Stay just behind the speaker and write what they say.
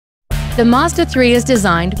The Mazda 3 is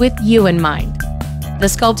designed with you in mind. The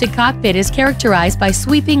sculpted cockpit is characterized by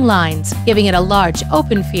sweeping lines, giving it a large,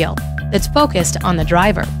 open feel that's focused on the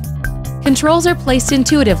driver. Controls are placed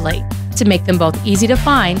intuitively to make them both easy to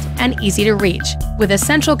find and easy to reach, with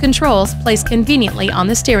essential controls placed conveniently on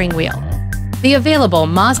the steering wheel. The available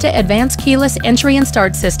Mazda Advanced Keyless Entry and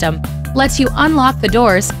Start system lets you unlock the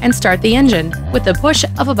doors and start the engine with the push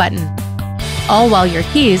of a button, all while your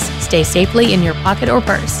keys stay safely in your pocket or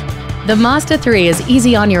purse. The Mazda 3 is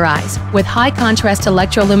easy on your eyes, with high-contrast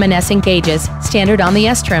electroluminescent gauges standard on the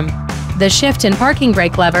S trim. The shift and parking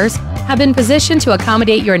brake levers have been positioned to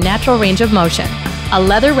accommodate your natural range of motion. A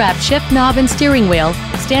leather-wrapped shift knob and steering wheel,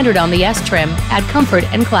 standard on the S trim, add comfort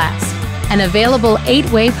and class. An available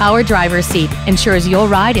 8-way power driver's seat ensures you'll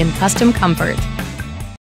ride in custom comfort.